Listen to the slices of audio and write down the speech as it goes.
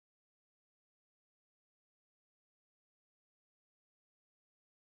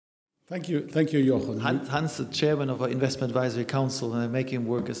Thank you, Jochen. Hans, the chairman of our Investment Advisory Council, making them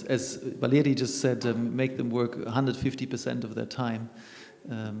work, as Valeri just said, make them work 150% of their time.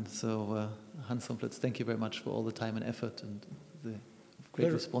 Hans von Ploetz, thank you very much for all the time and effort and the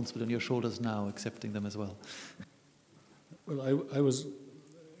great responsibility on your shoulders now, accepting them as well. Well, I was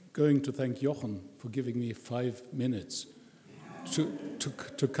going to thank Jochen for giving me 5 minutes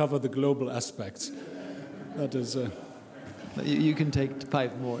to cover the global aspects. That is... You can take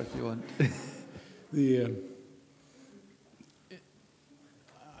 5 more if you want.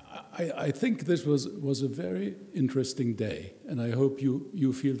 I think this was a very interesting day, and I hope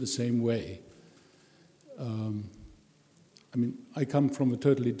you feel the same way. I mean, I come from a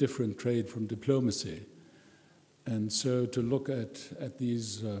totally different trade, from diplomacy, and so to look at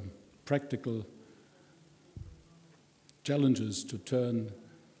these practical challenges to turn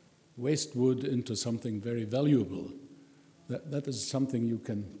waste wood into something very valuable. That is something you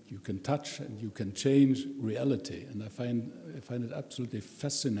can touch and you can change reality, and I find it absolutely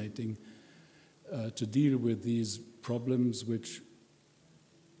fascinating to deal with these problems,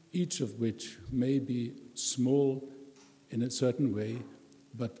 each of which may be small in a certain way,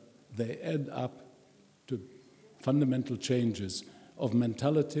 but they add up to fundamental changes of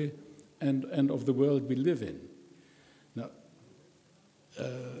mentality and of the world we live in. Now.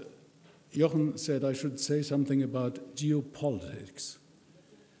 Jochen said I should say something about geopolitics.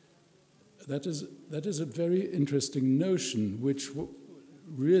 That is a very interesting notion, which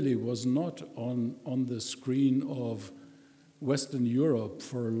really was not on the screen of Western Europe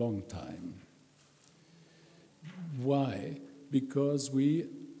for a long time. Why? Because we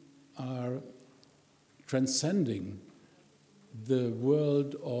are transcending the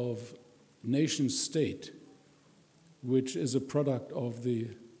world of nation-state, which is a product of the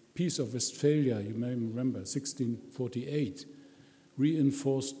Peace of Westphalia, you may remember, 1648,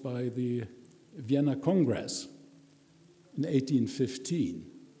 reinforced by the Vienna Congress in 1815.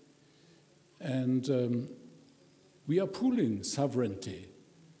 And we are pooling sovereignty,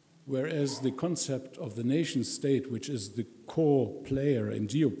 whereas the concept of the nation-state, which is the core player in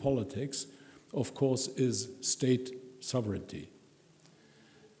geopolitics, of course, is state sovereignty.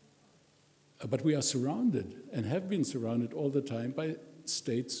 But we are surrounded, and have been surrounded all the time, by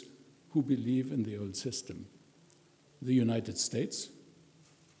states who believe in the old system. The United States,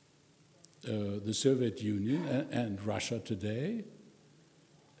 the Soviet Union, and Russia today,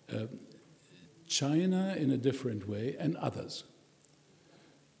 China in a different way, and others.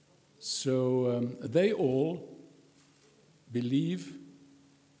 So they all believe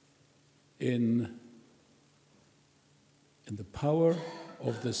in the power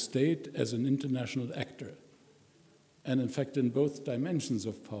of the state as an international actor, and in fact in both dimensions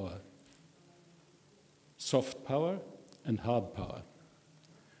of power, soft power and hard power.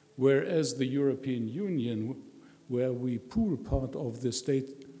 Whereas the European Union, where we pool part of the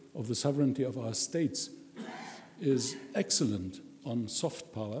state, of the sovereignty of our states, is excellent on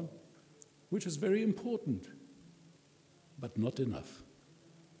soft power, which is very important, but not enough.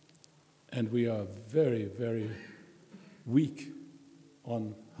 And we are very, very weak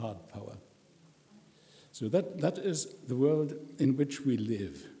on hard power. So that is the world in which we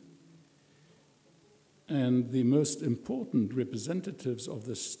live. And the most important representatives of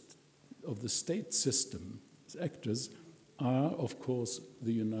the state system, actors, are, of course,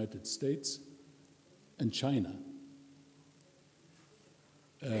 the United States and China.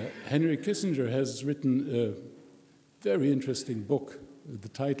 Henry Kissinger has written a very interesting book with the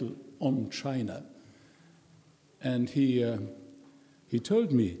title On China. And he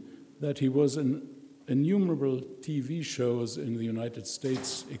told me that he was in innumerable TV shows in the United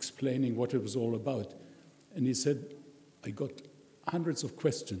States explaining what it was all about. And he said, I got hundreds of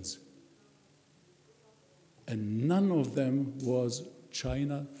questions, and none of them was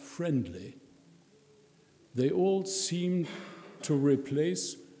China-friendly. They all seemed to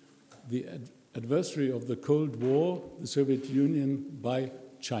replace the adversary of the Cold War, the Soviet Union, by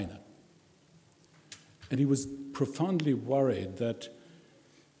China. And he was profoundly worried that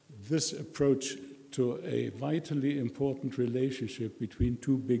this approach to a vitally important relationship between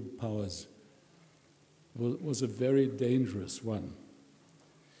two big powers was a very dangerous one.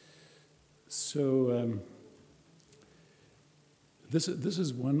 So this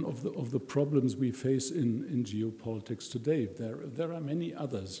is one of the problems we face in geopolitics today. There are many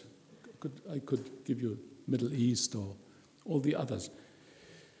others. I could give you Middle East or all the others.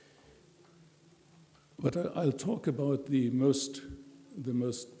 But I'll talk about the most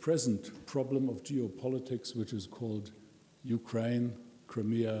present problem of geopolitics, which is called Ukraine,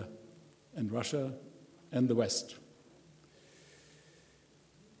 Crimea, and Russia, and the West.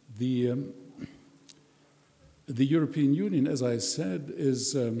 The European Union, as I said,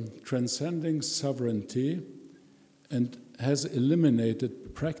 is transcending sovereignty and has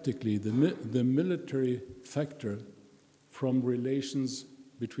eliminated practically the military factor from relations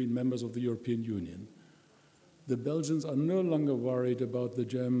between members of the European Union. The Belgians are no longer worried about the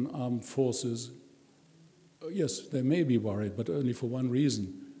German armed forces. Yes, they may be worried, but only for one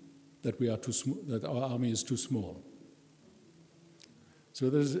reason, that that our army is too small. So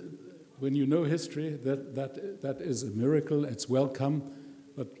when you know history, that is a miracle. It's welcome,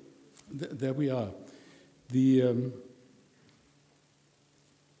 but there we are.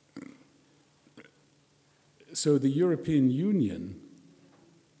 So the European Union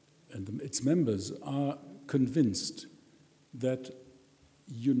and its members are convinced that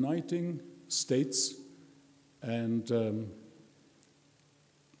uniting states and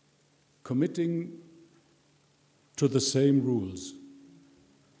committing to the same rules,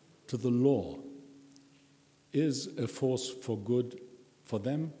 to the law, is a force for good for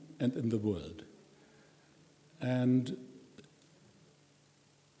them and in the world. And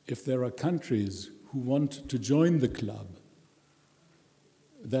if there are countries who want to join the club,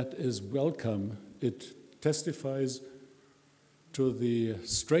 that is welcome. It testifies to the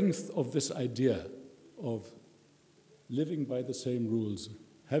strength of this idea of living by the same rules,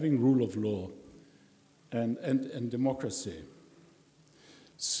 having rule of law, and democracy.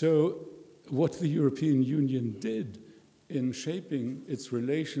 So what the European Union did in shaping its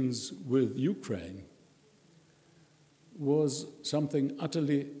relations with Ukraine was something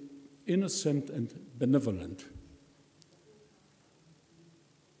utterly innocent and benevolent.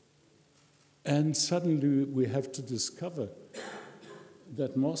 And suddenly we have to discover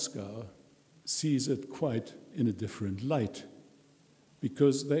that Moscow sees it quite in a different light,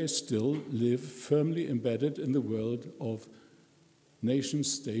 because they still live firmly embedded in the world of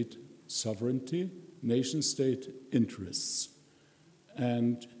nation-state sovereignty, nation-state interests,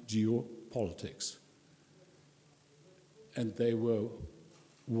 and geopolitics. And they were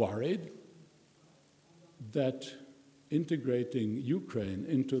worried that integrating Ukraine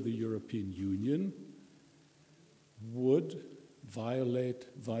into the European Union would violate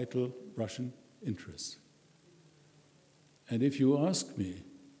vital Russian interests. And if you ask me,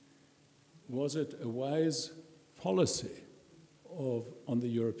 was it a wise policy on the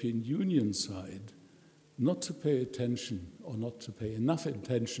European Union side not to pay attention or not to pay enough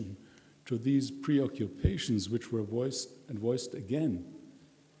attention to these preoccupations which were voiced and voiced again?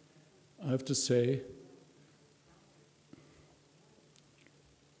 I have to say,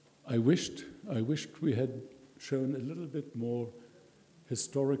 I wished we had shown a little bit more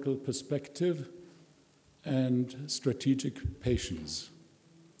historical perspective and strategic patience.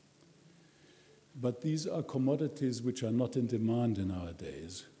 But these are commodities which are not in demand in our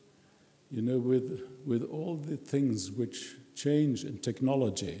days. You know, with all the things which change in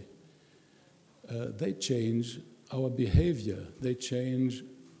technology, they change our behavior, they change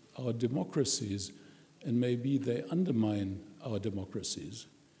our democracies, and maybe they undermine our democracies.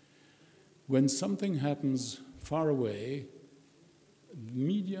 When something happens far away, the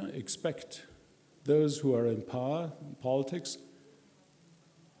media expect those who are in power, in politics,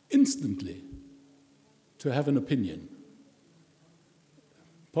 instantly to have an opinion,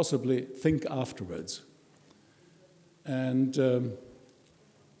 possibly think afterwards. And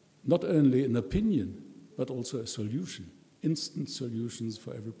not only an opinion, but also a solution, instant solutions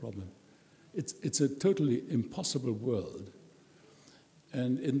for every problem. It's a totally impossible world.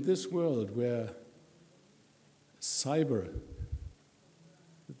 And in this world where the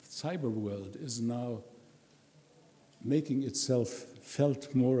cyber world is now making itself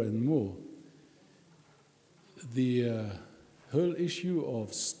felt more and more, the whole issue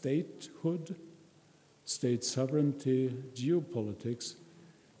of statehood, state sovereignty, geopolitics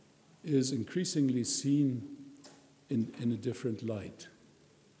is increasingly seen in a different light.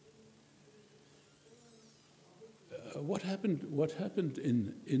 What happened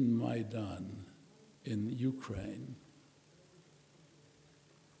in Maidan, in Ukraine?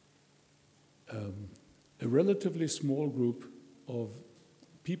 A relatively small group of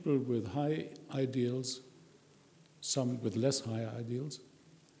people with high ideals, some with less high ideals,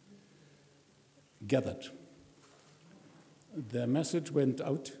 gathered. Their message went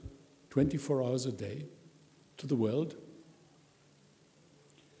out 24 hours a day to the world.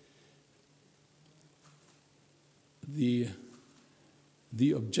 The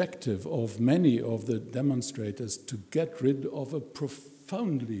objective of many of the demonstrators to get rid of a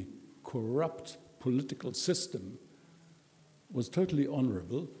profoundly corrupt political system was totally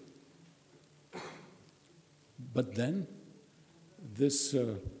honorable. But then this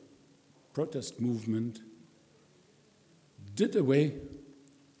protest movement did away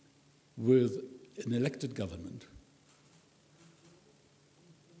with an elected government.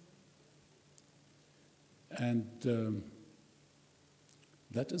 And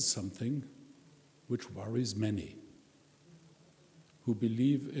that is something which worries many who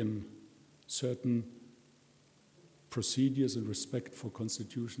believe in certain procedures and respect for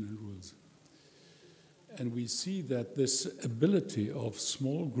constitution and rules. And we see that this ability of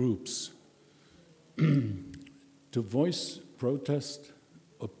small groups to voice protest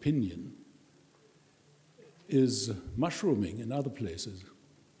opinion is mushrooming in other places.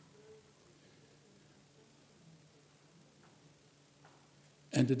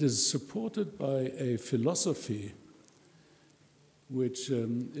 And it is supported by a philosophy which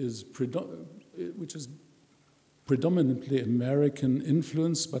is predominantly American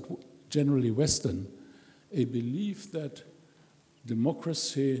influence, but generally Western, a belief that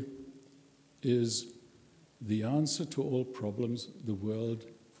democracy is the answer to all problems the world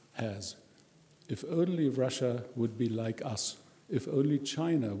has. If only Russia would be like us, if only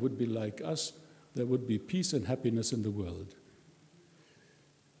China would be like us, there would be peace and happiness in the world.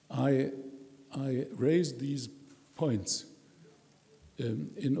 I raise these points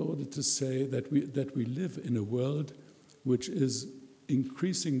in order to say that we live in a world which is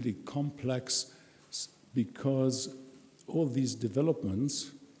increasingly complex because all these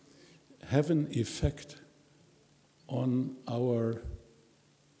developments have an effect on our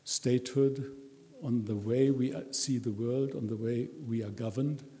statehood, on the way we see the world, on the way we are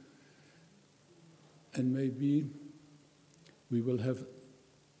governed. And maybe we will have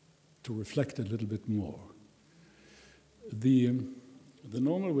to reflect a little bit more. The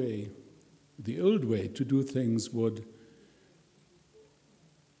normal way, the old way to do things would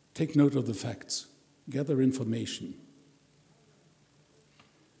take note of the facts, gather information,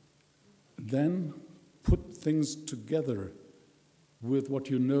 then put things together with what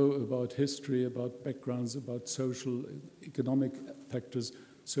you know about history, about backgrounds, about social, economic factors,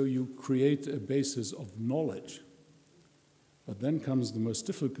 so you create a basis of knowledge. But then comes the most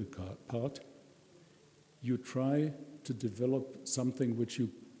difficult part. You try to develop something which you,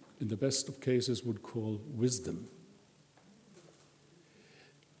 in the best of cases, would call wisdom.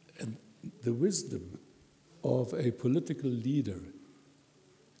 And the wisdom of a political leader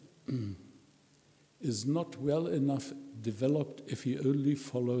is not well enough developed if he only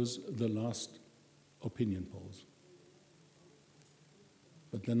follows the last opinion polls.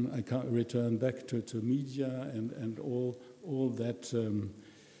 But then I can't return back to media and all that,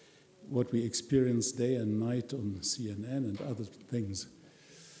 what we experience day and night on CNN and other things.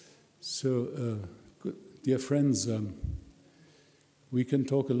 So, dear friends, we can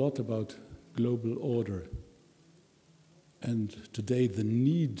talk a lot about global order. And today the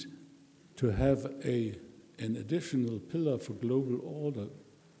need to have an additional pillar for global order,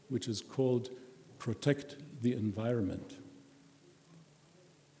 which is called protect the environment,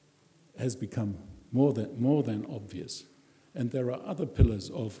 has become more than obvious. And there are other pillars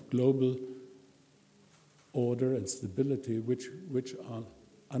of global order and stability which are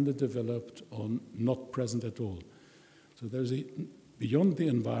underdeveloped or not present at all. So there's beyond the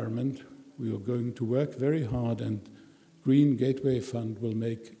environment, we are going to work very hard, and Green Gateway Fund will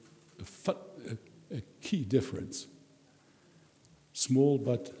make a key difference. Small,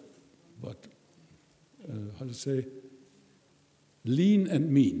 but how to say, lean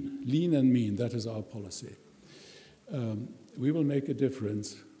and mean, that is our policy. We will make a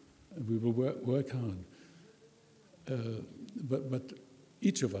difference, and we will work hard. But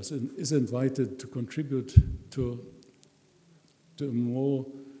each of us is invited to contribute to a more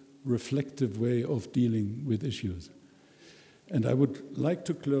reflective way of dealing with issues. And I would like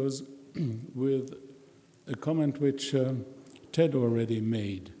to close with a comment which Ted already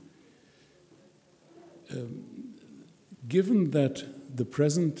made. Given that the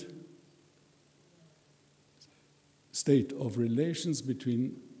present state of relations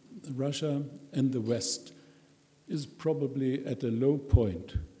between Russia and the West is probably at a low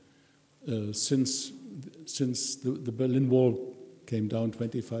point since the Berlin Wall came down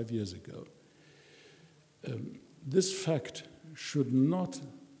 25 years ago. This fact should not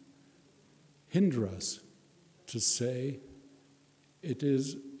hinder us to say it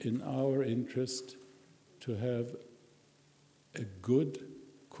is in our interest to have a good,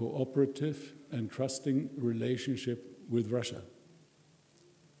 cooperative, and trusting relationship with Russia.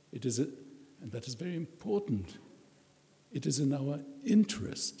 It is, and that is very important. It is in our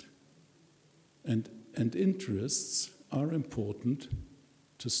interest, and interests are important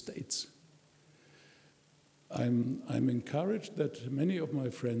to states. I'm encouraged that many of my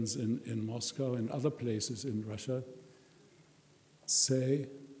friends in Moscow and other places in Russia say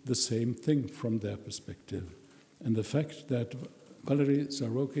the same thing from their perspective. And the fact that Valery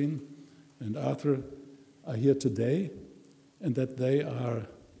Sorokin and Arthur are here today and that they are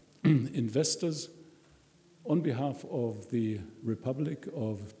investors on behalf of the Republic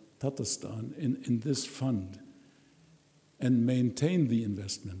of Tatarstan in this fund and maintain the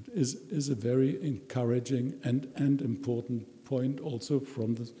investment is a very encouraging and important point also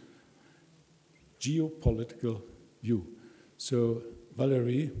from the geopolitical view. So,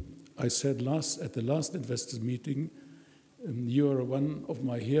 Valery, I said at the last investors meeting, you are one of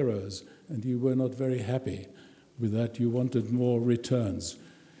my heroes, and you were not very happy with that. You wanted more returns.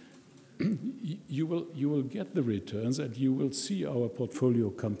 You will get the returns, and you will see our portfolio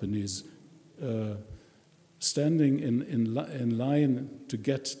companies standing in line to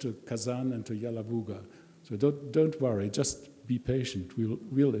get to Kazan and to Yelabuga. So don't worry, just be patient.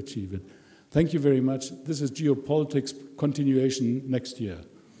 We'll achieve it. Thank you very much. This is Geopolitics continuation next year.